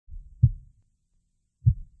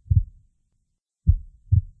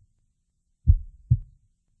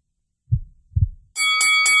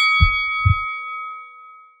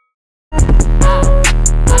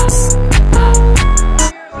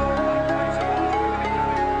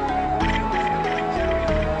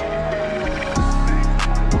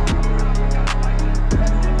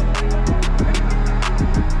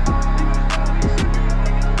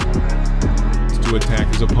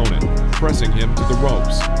forcing him to the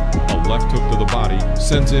ropes. A left hook to the body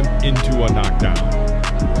sends him into a knockdown.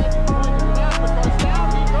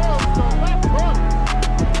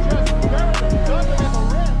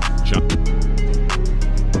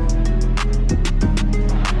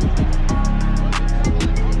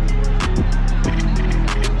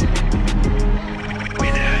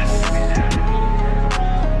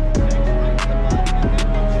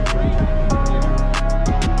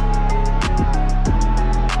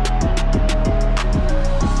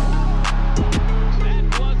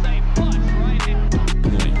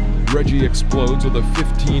 Explodes with a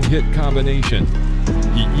 15-hit combination.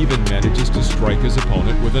 He even manages to strike his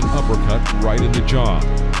opponent with an uppercut right in the jaw.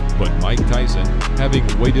 But Mike Tyson, having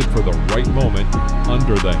waited for the right moment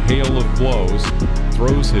under the hail of blows,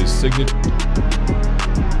 throws his signature.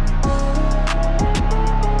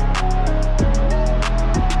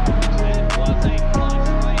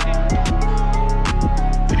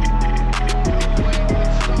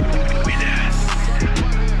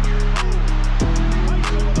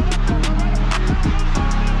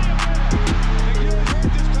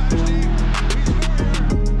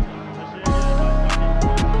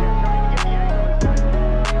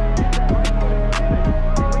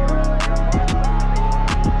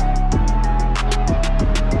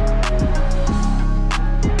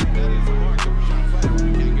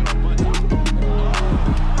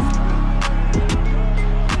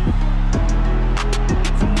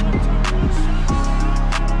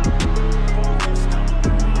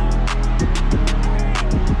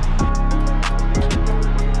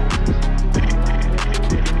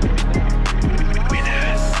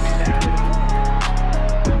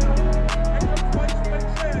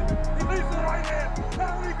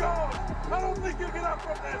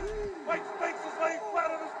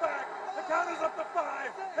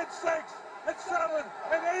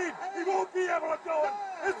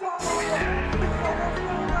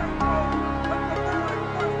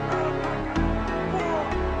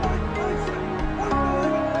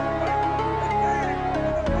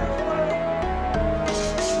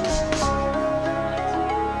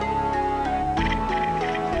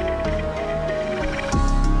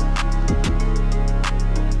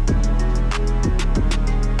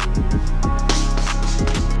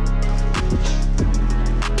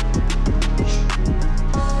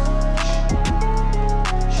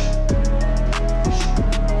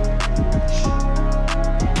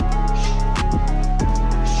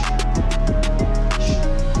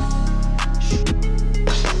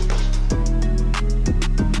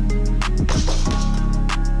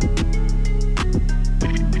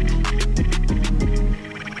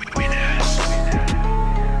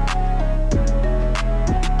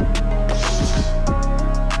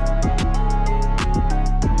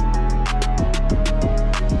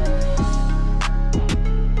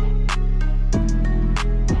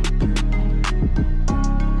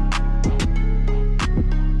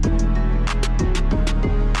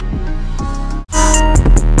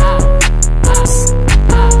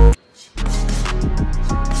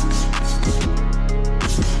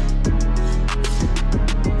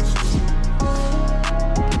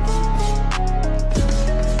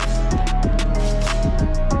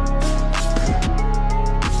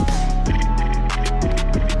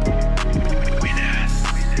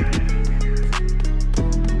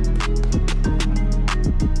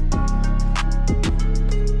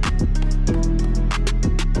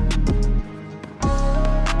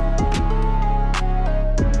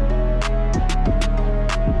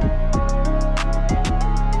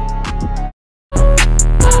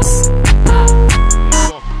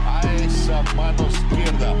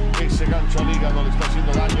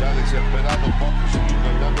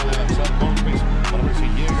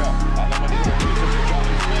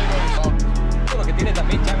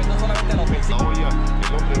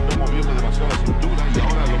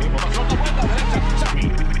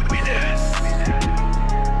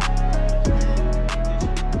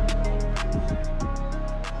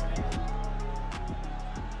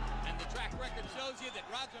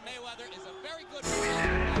 Mayweather is a very good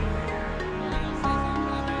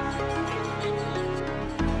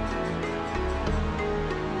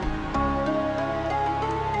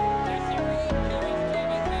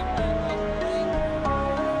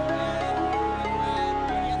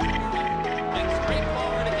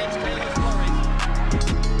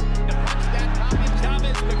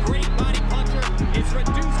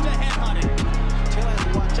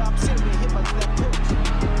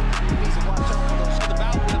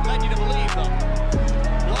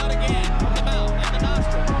Blood again.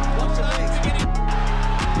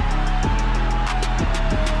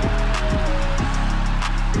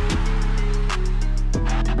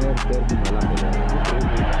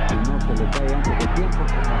 cae antes de tiempo,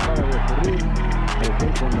 como acaba de ocurrir,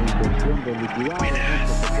 con la intención de liquidar el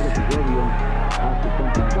sector episodio a su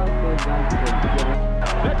contrincante, gancho en izquierda.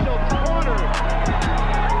 Mitchell corner.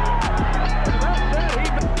 That's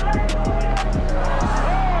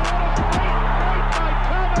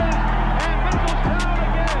it.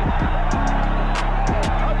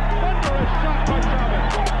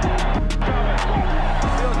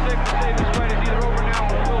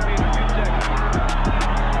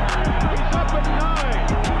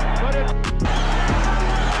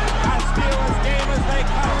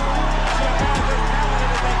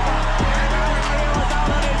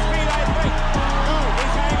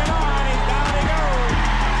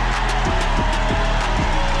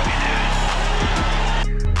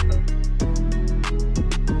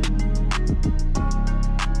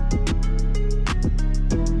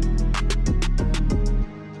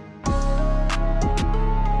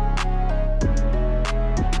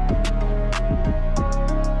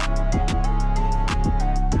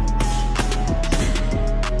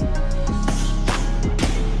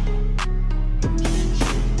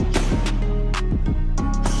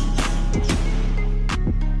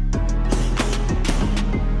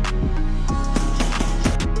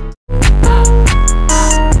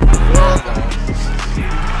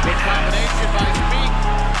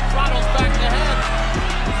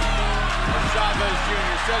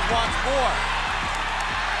 Wants more.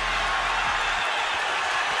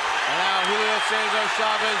 And now Julio Cesar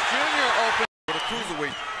Chavez Jr. open for the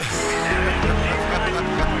cruiserweight.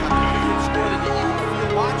 Score that you even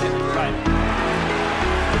feel watching. Right.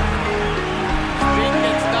 Speed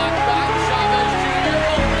gets knocked back. Chavez Jr.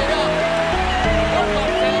 opened it up. No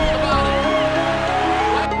one thinking about it.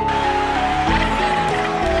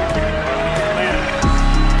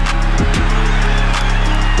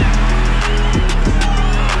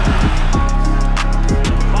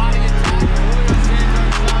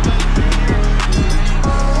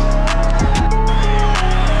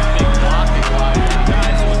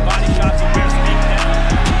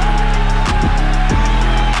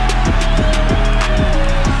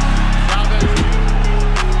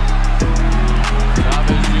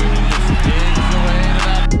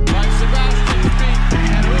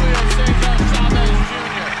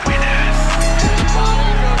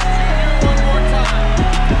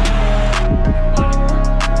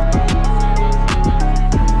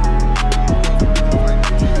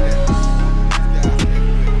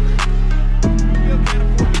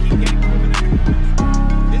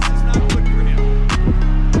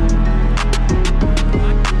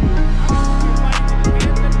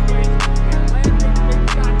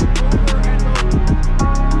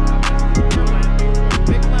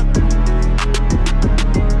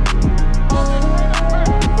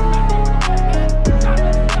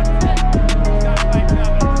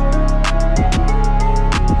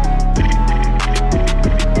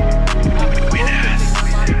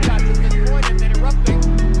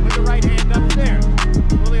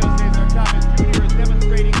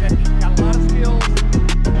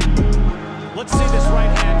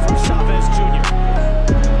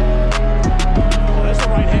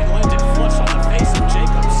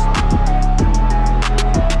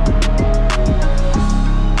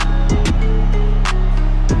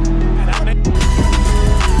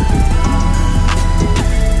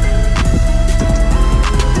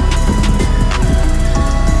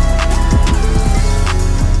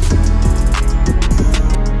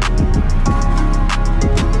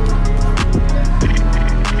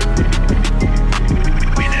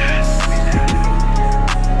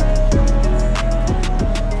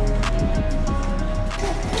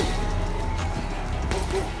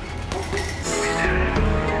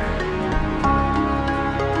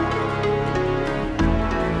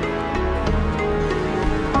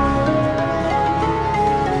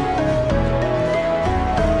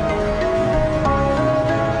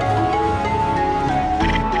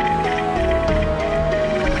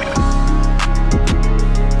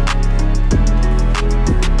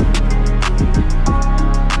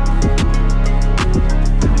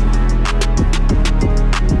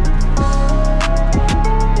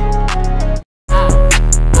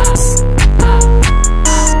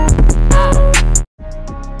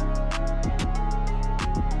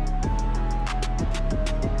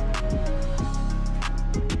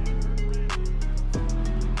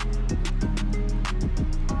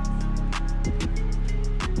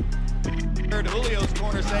 Julio's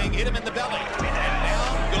corner saying hit him in the belly. And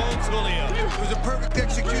down goes Julio. It was a perfect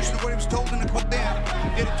execution of what he was told in the quote there.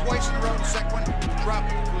 Did it twice in a row, the second one, drop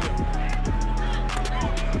it.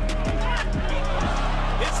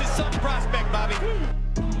 This is some prospect, Bobby.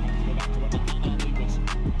 Go back to what he was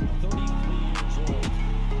 33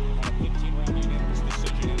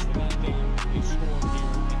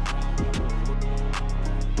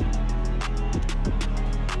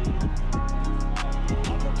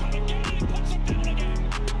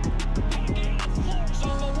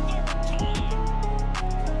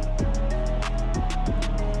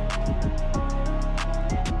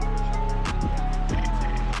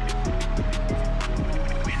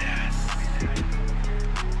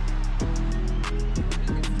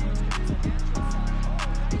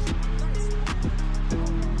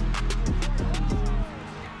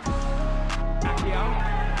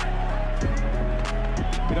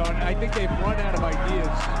 they've run out of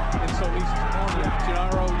ideas in Solis' corner.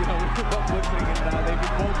 Gennaro, we were both listening, and they've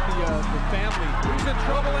invoked the family. He's in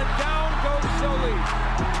trouble, and down goes Solis.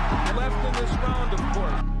 Left in this round, of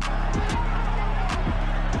course.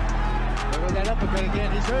 Look at that uppercut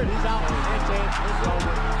again. He's hurt. He's out. It's it. It's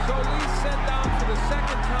over. Solis sent down for the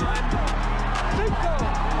second time. Cinco.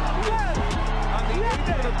 Yes. On the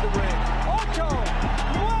apron of the ring. Ocho.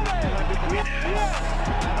 Nueve. Yes.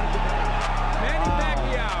 Manny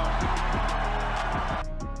Paquiao.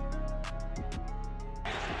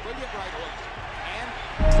 Brilliant right hook.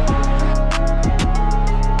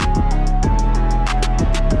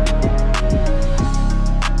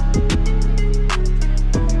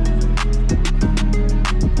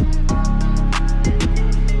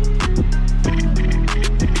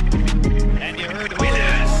 And you heard Julio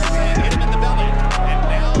saying hit him in the belly. And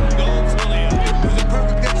down goes Julio. It was a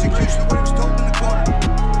perfect execution of what he was told in the corner.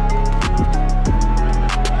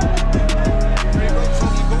 Ready ropes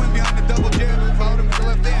only going behind the double jab. Followed him with the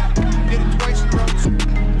left hand. Did it twice in a row.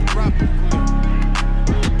 Dropped it.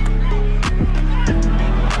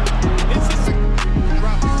 it's a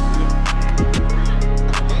Dropped it.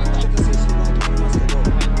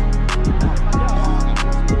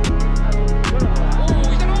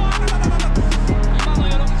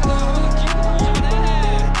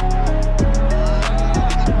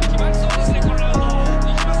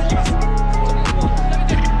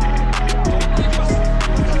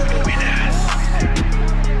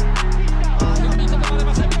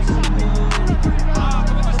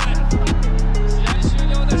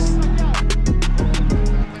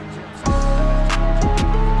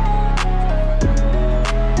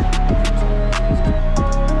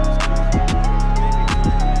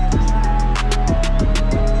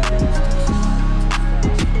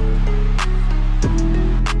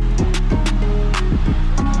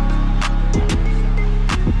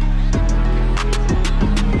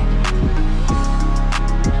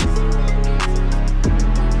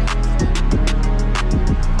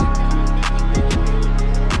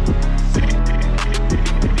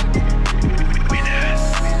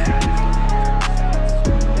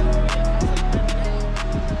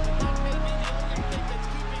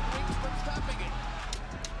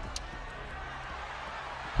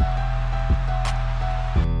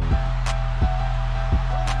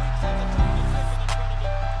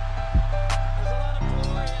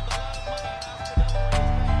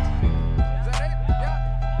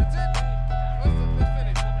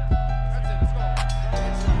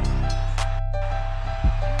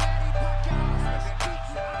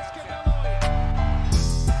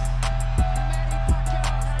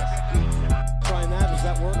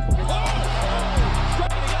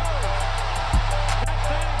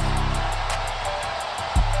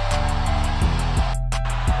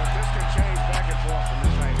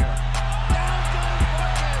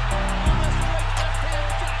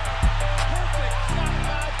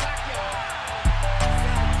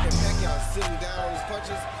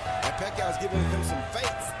 Paquiao's giving him some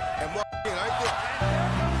feints and walking right there.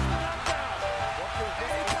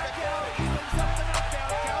 Manny Paquiao evens up the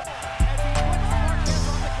knockdown count as he puts Marquez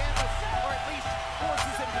on the canvas, or at least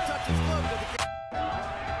forces him to touch his glove to the canvas.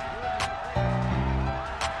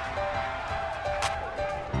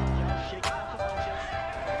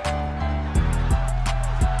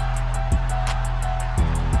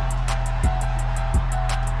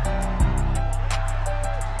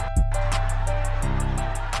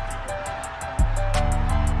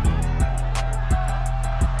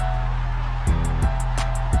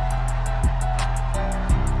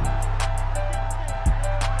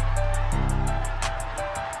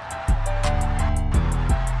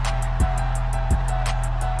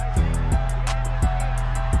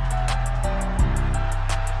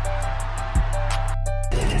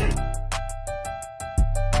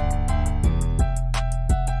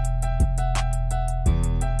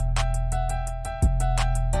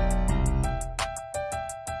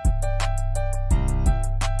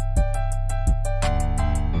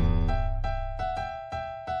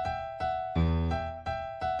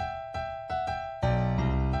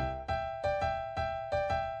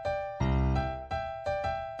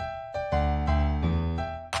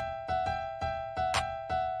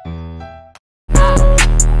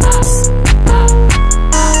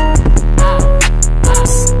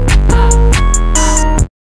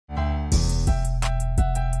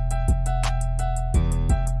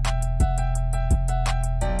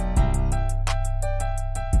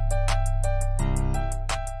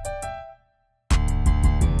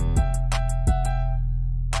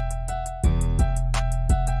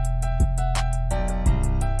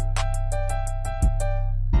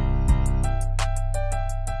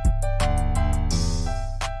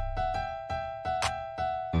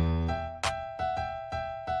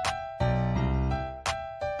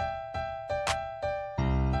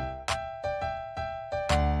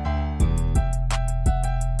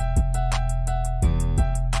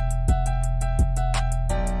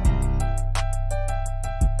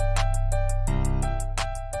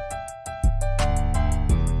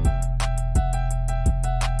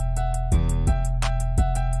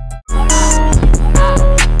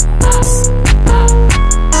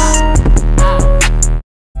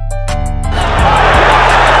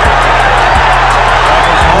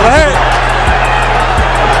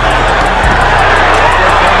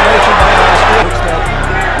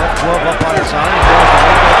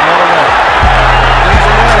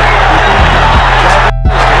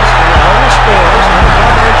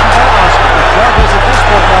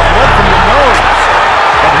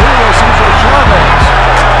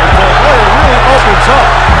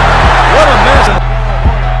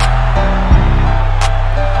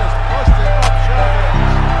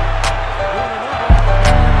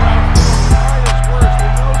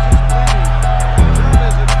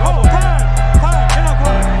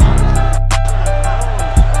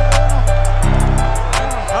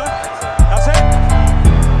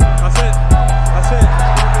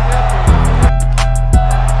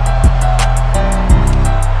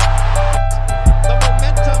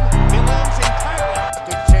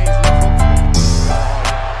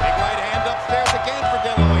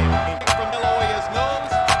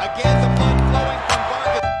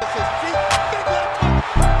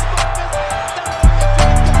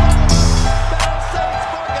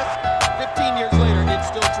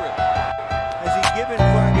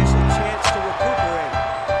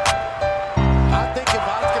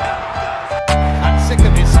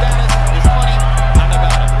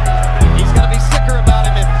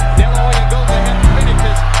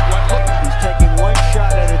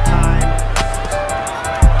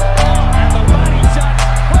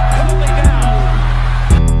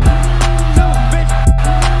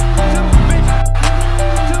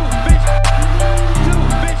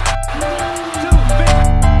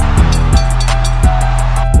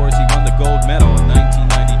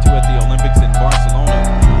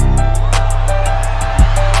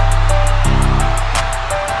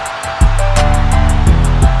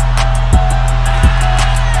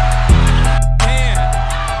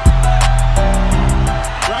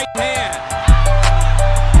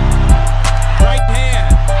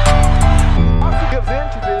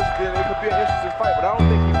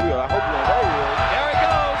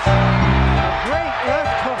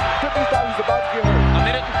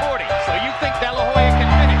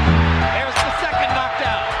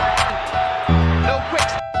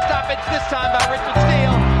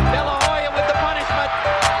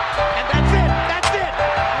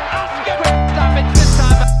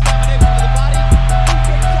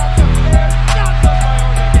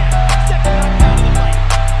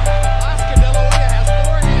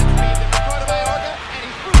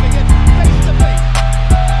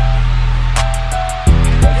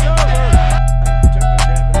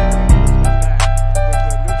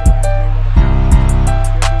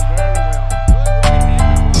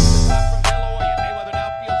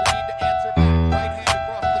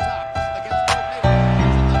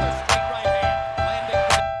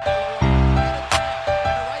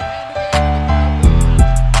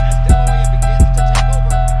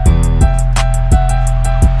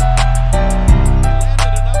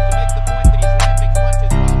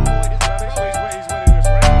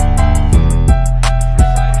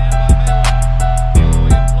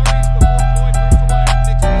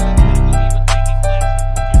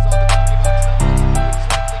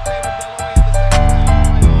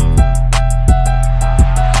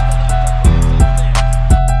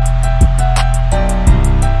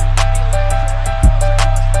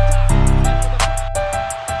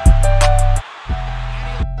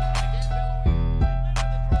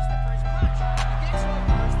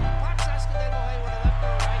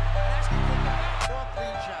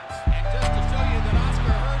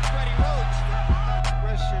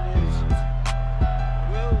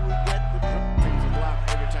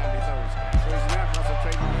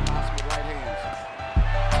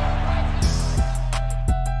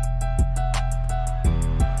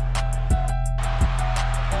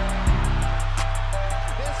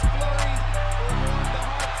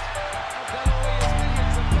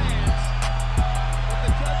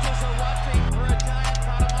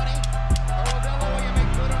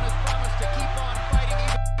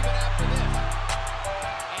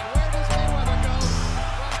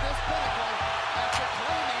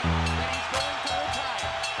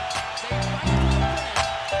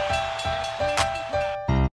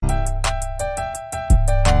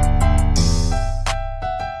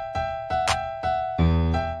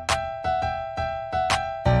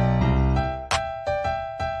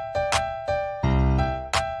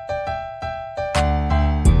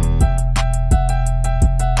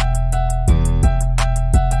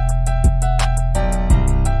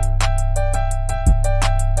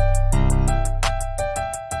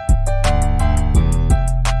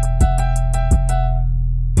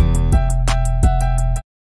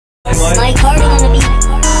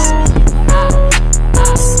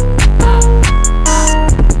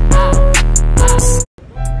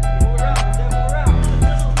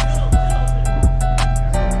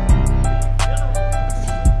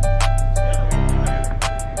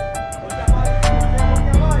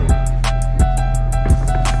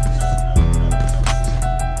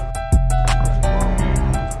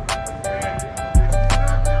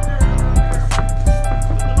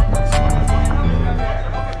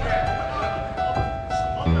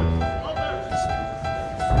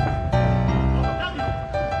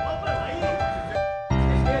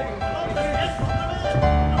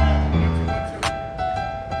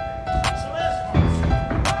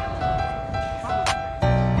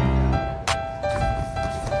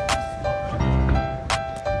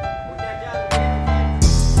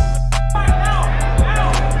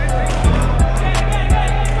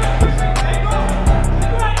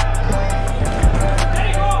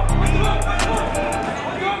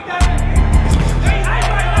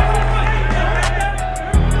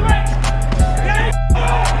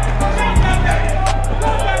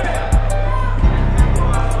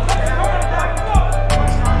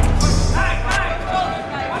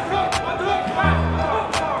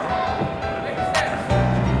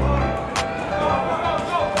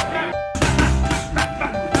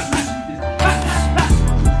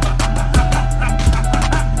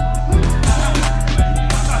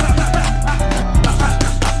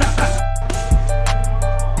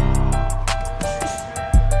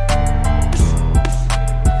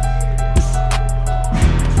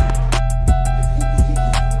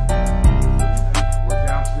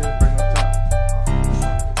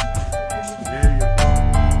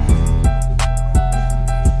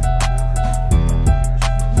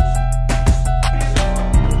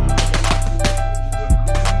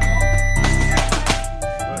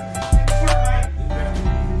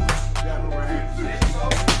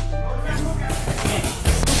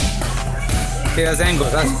 Sí, that's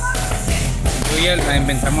angles, that's. Yo y él la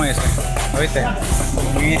inventamos eso. ¿Oíste?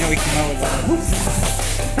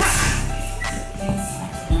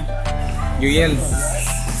 Yo y él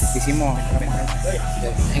hicimos.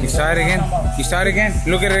 You saw it again? You saw it again?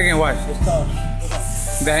 Look at it again, watch.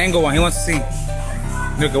 The angle one, he wants to see.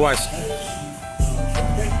 Look at watch.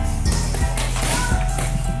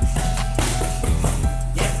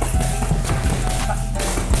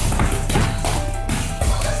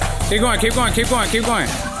 Keep going, keep going, keep going, keep going.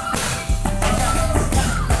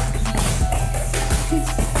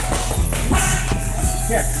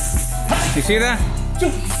 You see that?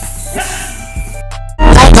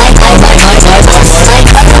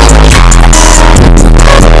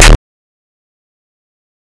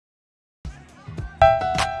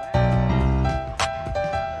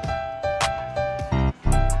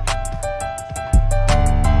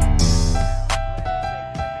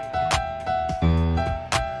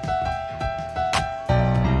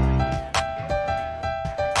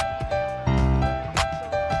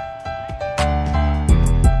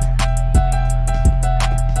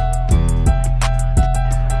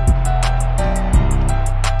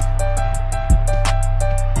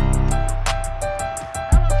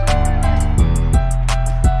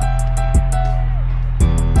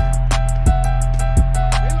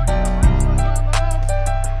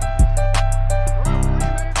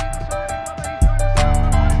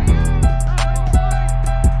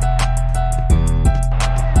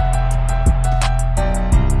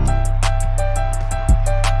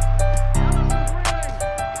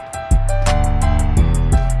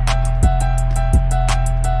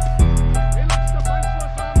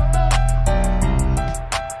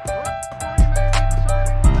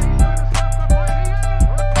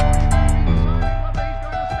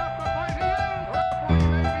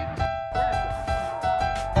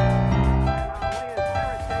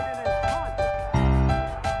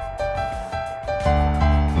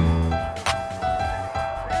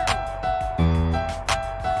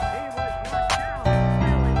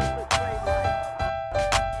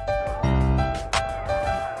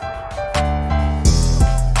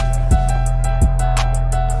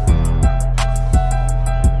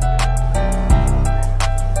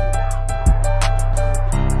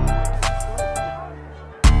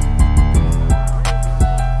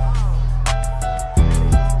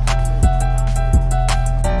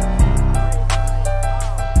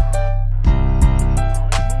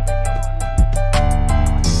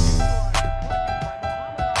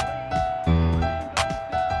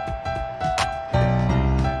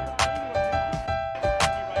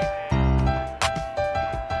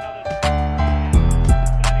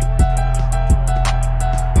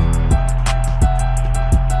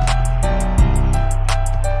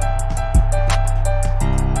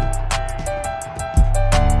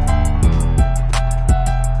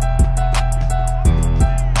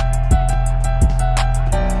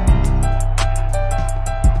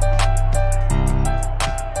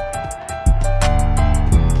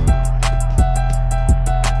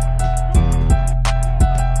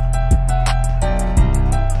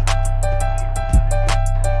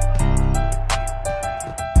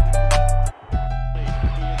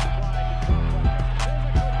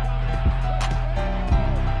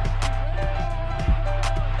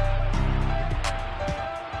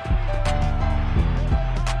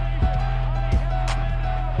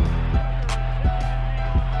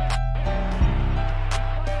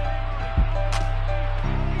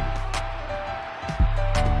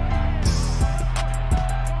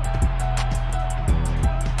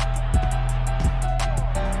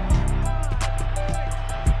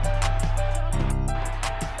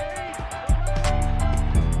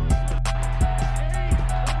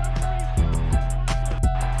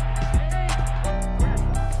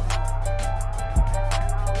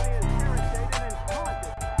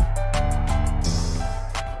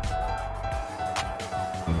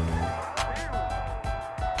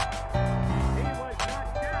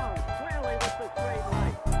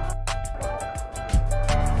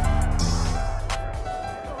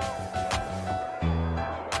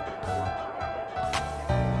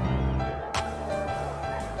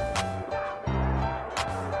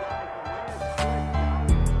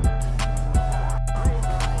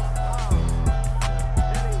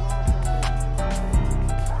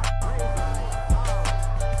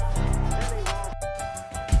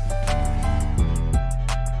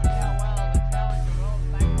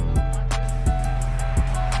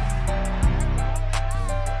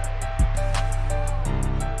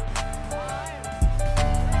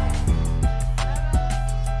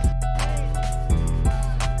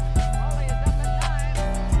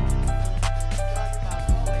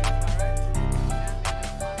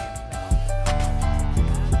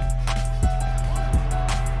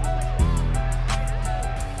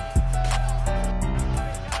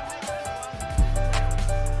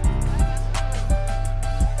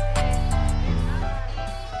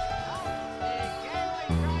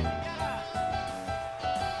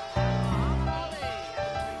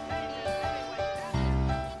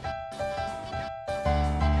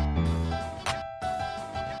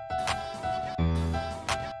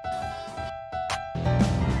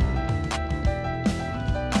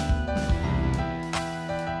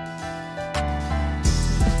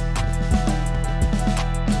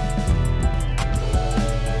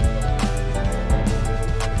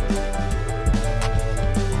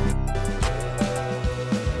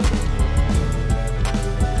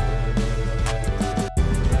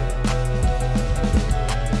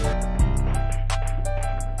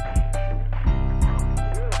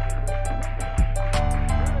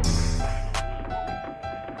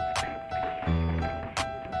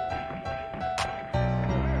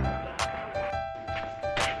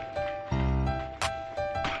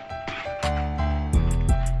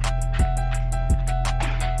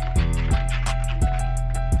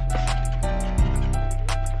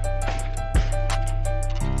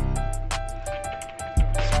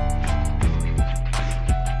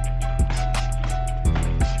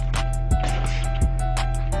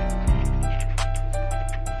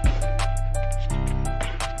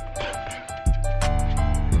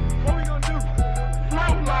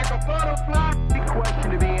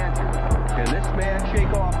 can't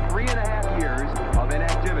shake off 3.5 years of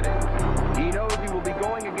inactivity. He knows he will be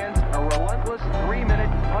going against a relentless 3-minute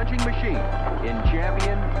punching machine in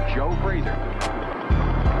champion Joe Frazier.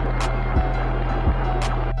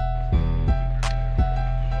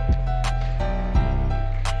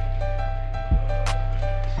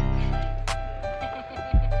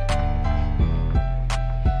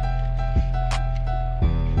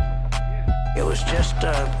 It was just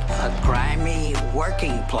a grimy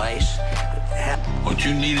working place. What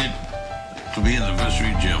you needed to be in the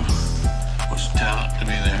Viscery Gym was talent to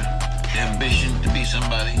be there, ambition to be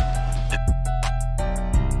somebody.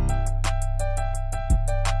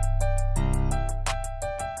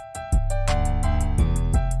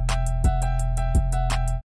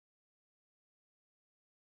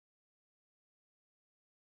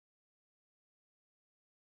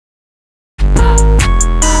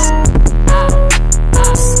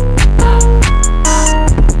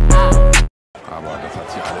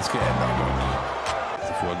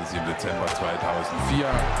 Im Dezember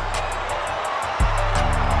 2004. Und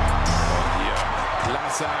hier,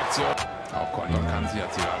 klasse Aktion. Auch Konter Kanzi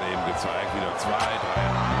hat sie gerade eben gezeigt. Wieder 2, 3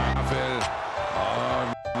 Havel.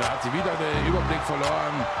 Und da hat sie wieder den Überblick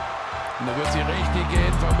verloren. Und da wird sie richtig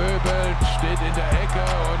gehen, vermöbelt, steht in der Ecke.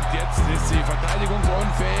 Und jetzt ist sie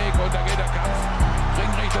verteidigungsunfähig. Und da geht der Kampf.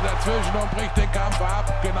 Ringrichter dazwischen und bricht den Kampf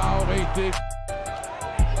ab. Genau, richtig.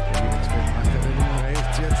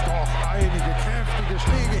 Jetzt doch einige kräftige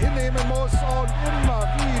Schläge hinnehmen muss und immer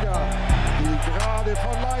wieder die Gerade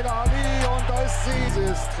von Laila Ali und da ist sie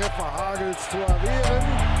des Trefferhagels zu erwehren.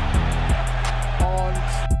 Und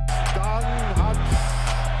dann hat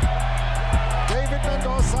David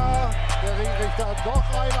Mendoza, der Ringrichter, doch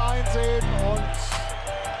ein Einsehen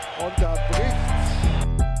und unterbricht.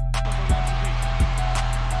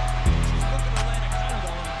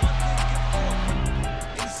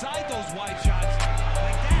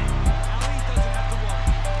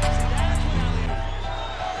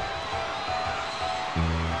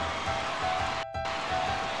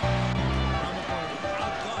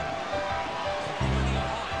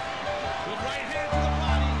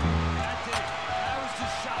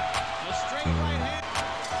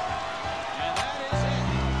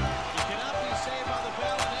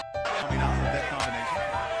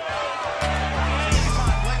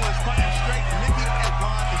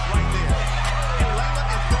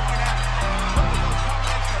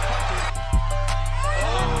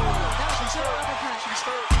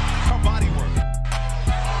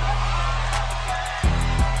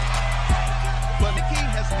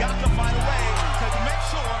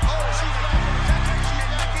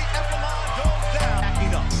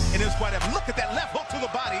 Look at that left hook to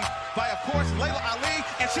the body by, of course, Laila Ali,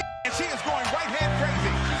 and she is going right hand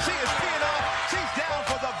crazy. She is teeing off. She's down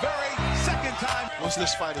for the very second time. Once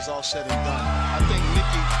this fight is all said and done, I think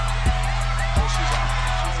Nikki, she's out.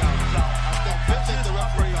 I think the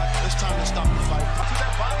referee, it's time to stop the fight. To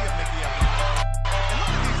that body of Nikki. And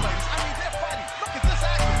look at these ladies. I mean, they're fighting. Look at this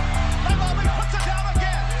action. Laila Ali puts her down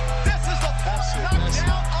again. This is the fourth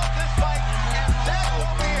knockdown of this fight, and that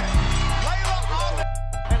will be it. Laila Ali.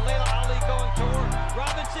 And Laila Ali going toward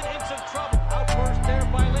Robinson in some trouble. Outburst there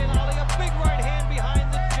by Laila Ali. A big right hand behind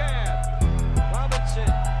the jab. Robinson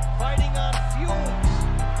fighting on fumes.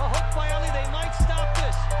 A hook by Ali. They might stop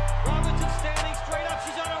this. Robinson standing straight up.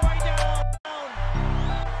 She's on her way down.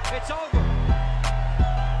 It's over.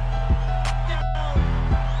 Down.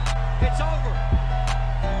 It's over.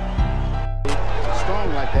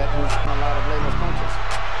 Strong like that, who's a lot of Laila's punches.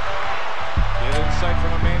 Good insight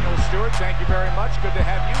from Emmanuel Stewart. Thank you very much. Good to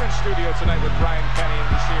have you in studio tonight with Brian Kenny and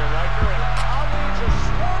Lucia Reicher. And Ali just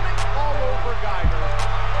swarming all over Geiger.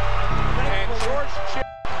 And George Chip.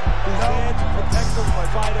 He's there to protect the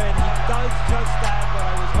fighter, and he does just that, what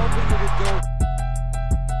I was hoping he would do.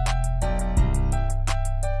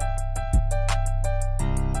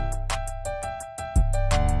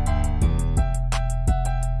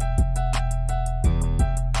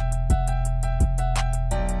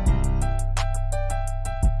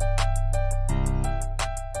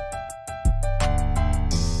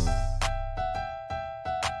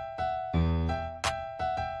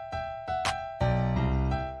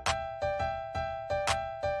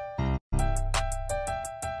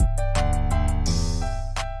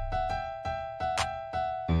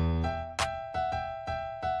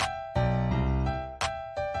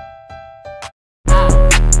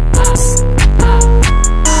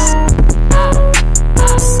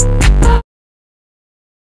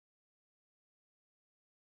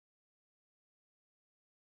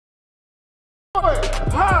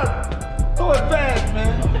 Hard. Do it fast,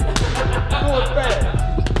 man. Do it fast.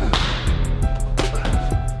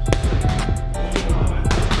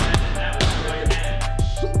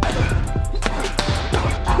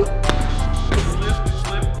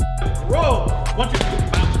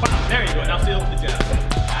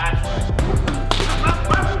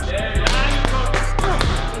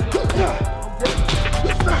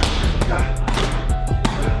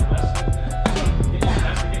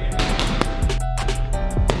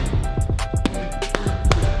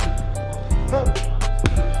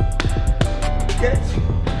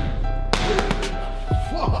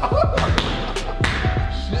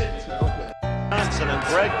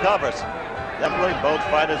 covers. Definitely both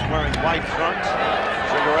fighters wearing white trunks.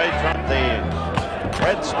 Sugar Ray trunk the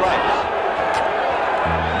red stripes.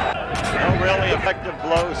 No really effective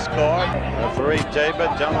blows scored. Referee Tabor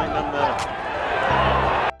telling them to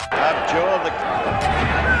abjure the...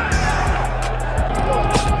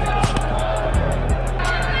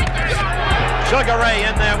 Sugar Ray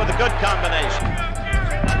in there with a good combination.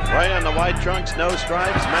 Ray in the white trunks, no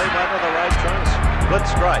stripes. Mayweather, the right trunks, good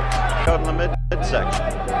stripes. Out in the midsection.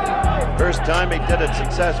 First time he did it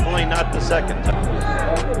successfully, not the second time.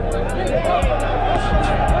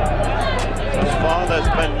 So far, there's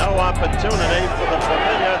been no opportunity for the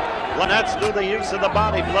familiar. That's through the use of the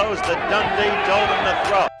body blows that Dundee told him to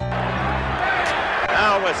throw.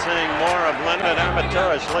 Now we're seeing more of Leonard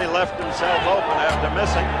amateurishly left himself open after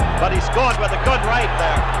missing, but he scored with a good right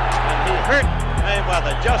there, and he hurt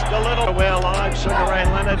Mayweather just a little. We're live. Sugar Ray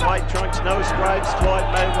Leonard, white trunks, no stripes. Floyd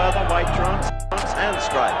Mayweather, white trunks and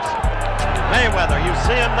stripes. Mayweather, you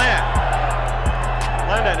see him there.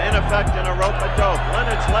 Leonard in effect in a rope-a-dope.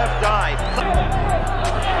 Leonard's left eye.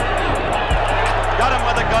 Got him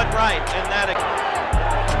with a good right in that.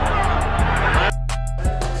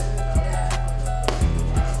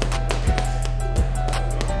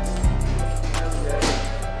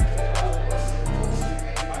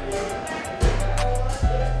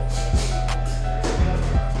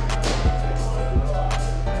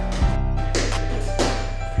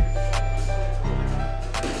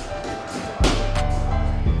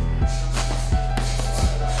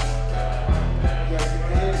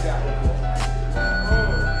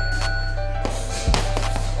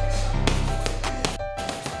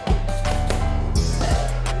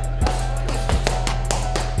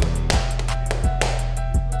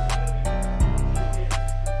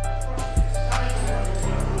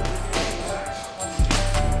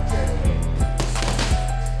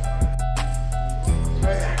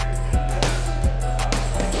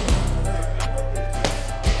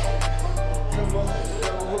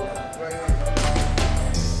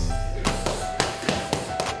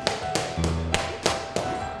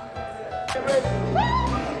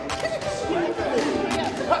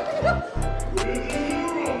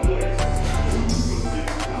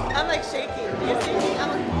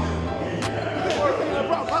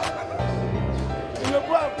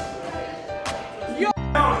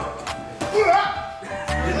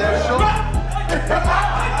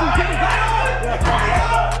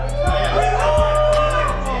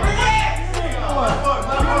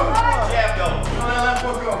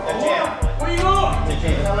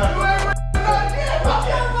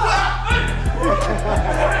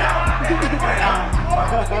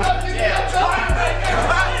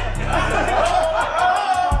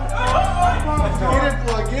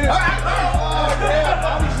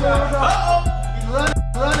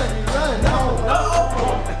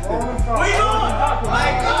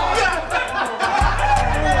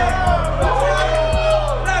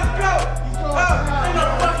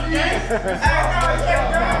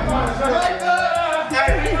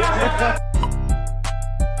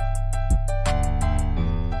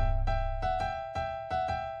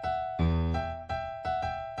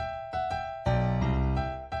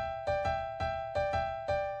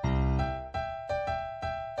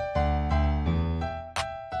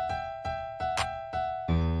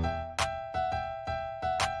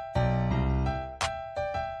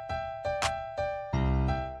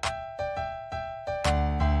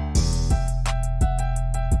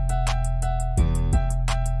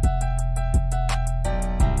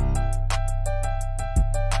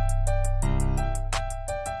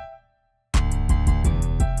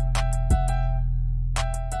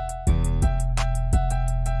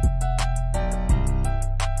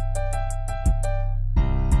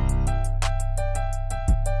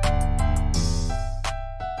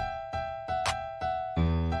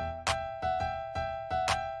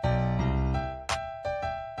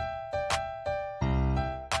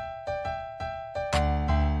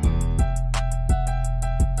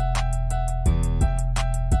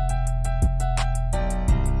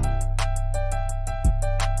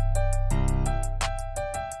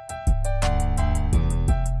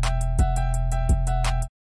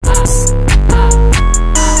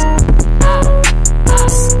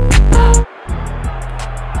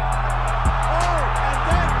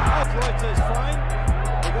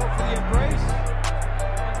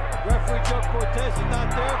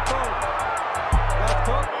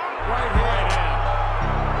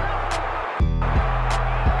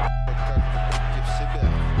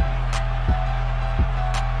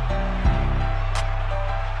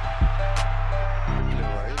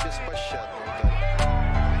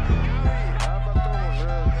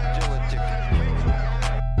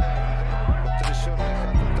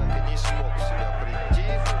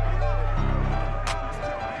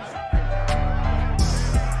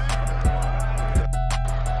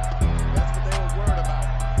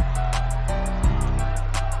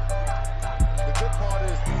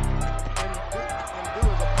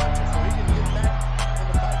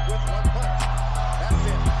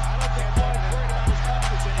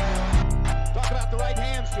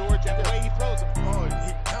 the way he throws them. Oh,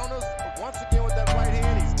 he counters once again with that right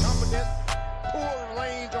hand. He's confident, full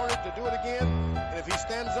range on it to do it again. And if he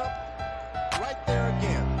stands up, right there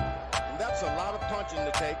again. And that's a lot of punching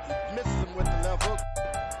to take. He misses him with the left hook.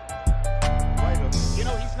 Right hook. You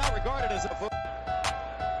know, he's not regarded as a hook.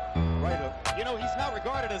 Right hook. You know, he's not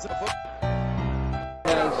regarded as a hook.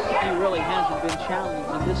 He really hasn't been challenged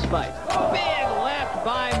in this fight. Big left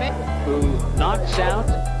by Miguel, who knocks out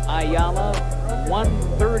Ayala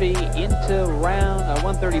 130 into round,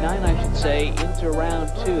 139 I should say, into round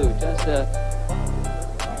 2. Just a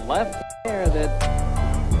left there that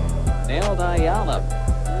nailed Ayala.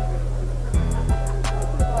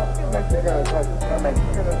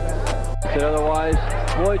 Otherwise,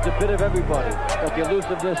 Floyd's a bit of everybody. Got the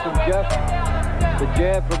elusiveness from Jeff, the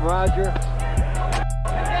jab from Roger.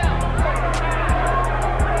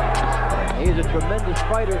 He's a tremendous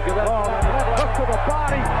fighter. Hook to the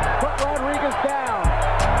body, put Rodriguez down.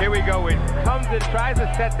 Here we go. It comes and tries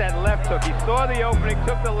to set that left hook. He saw the opening,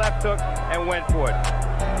 took the left hook, and went for it.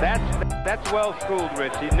 That's well schooled,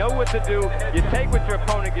 Rich. You know what to do. You take what your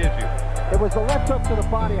opponent gives you. It was the left hook to the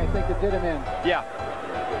body, I think, that did him in. Yeah.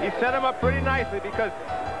 He set him up pretty nicely because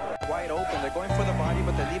wide open. They're going for the body,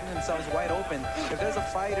 but they're leaving themselves wide open. If there's a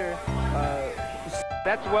fighter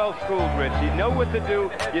that's well schooled, Rich. You know what to do.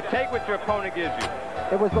 You take what your opponent gives you.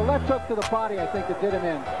 It was the left hook to the body, I think, that did him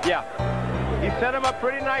in. Yeah. He set him up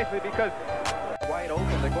pretty nicely because wide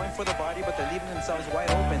open. They're going for the body, but they're leaving themselves wide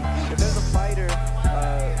open. If there's a fighter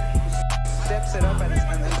who steps it up and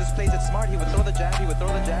just plays it smart, he would throw the jab,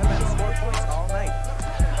 and score points all night.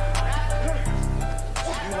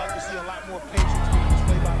 You'd like to see a lot more patience being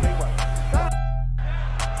displayed by Mayweather.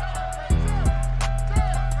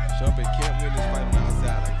 Shelby can't win this fight on the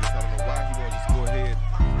outside like this. I don't know why he won't just go ahead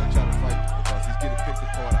and try to fight because he's getting picked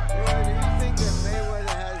apart out here. Do you think that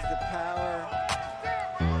Mayweather has the power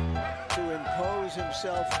to impose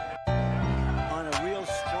himself on a real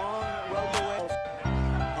strong welterweight?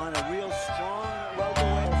 On a real strong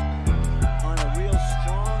welterweight? On a real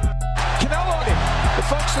strong... Canelo on it. The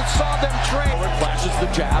folks that saw them train. Flashes the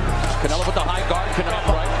jab. Canelo with the high guard. Canelo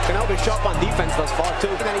right. Canelo been sharp on defense thus far too.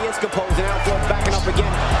 And then he is composed and out Floyd backing up again.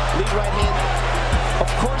 Lead right hand. Of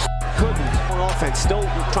course couldn't on offense. Still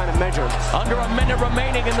trying to measure him. Under a minute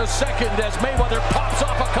remaining in the second as Mayweather pops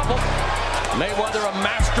off a couple. Mayweather a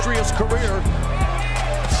mastery of his career.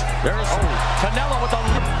 There's Canelo with a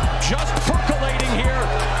just percolating here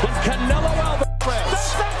in Canelo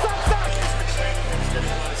Alvarez.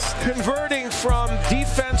 Converting from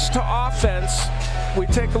defense to offense, we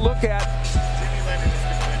take a look at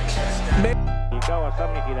Dedicado a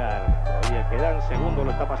Sammy Girar. Oye, quedan segundos,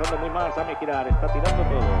 lo está pasando muy mal Sammy Girar, está tirando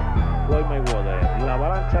todo. Floyd Mayweather. La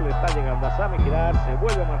avalancha le está llegando a Sammy Girar, se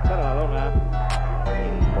vuelve a marchar a la lona.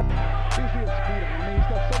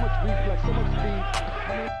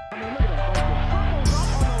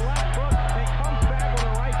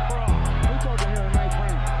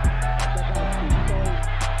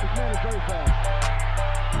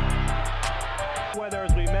 Weather,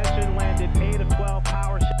 as we mentioned, landed 8 of 12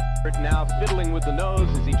 power shots. Now fiddling with the nose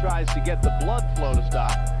as he tries to get the blood flow to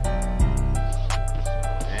stop.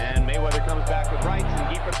 And Mayweather comes back with rights and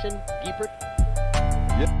Giepert.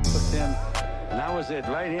 Yep, put in. And that was it,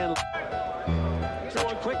 right hand.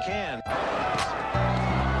 Such a quick hand.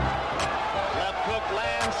 Left hook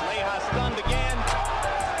lands, Leija stunned again.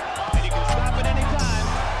 And you can stop it any time.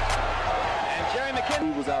 And Jerry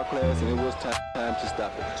McKinnon. He was outclassed and it was time to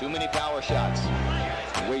stop it. Too many power shots.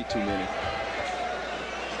 Way too many.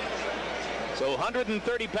 So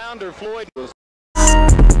 130-pounder Floyd.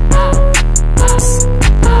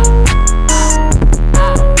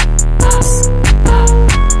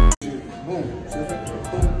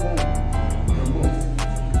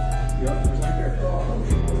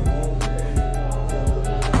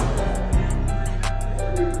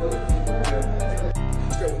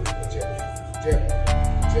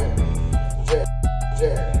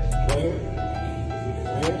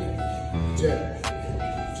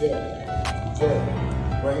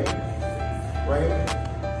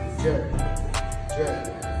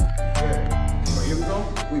 Here we go.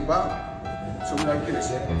 We bow. So we like this.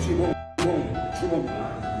 She boom, boom, she boom.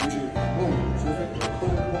 Boom, so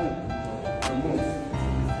boom, boom, and boom.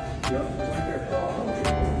 Yeah, it's like that.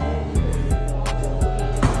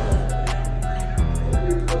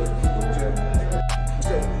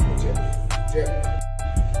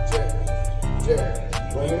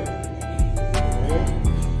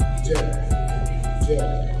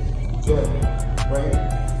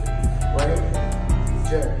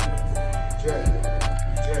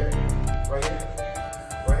 Right here.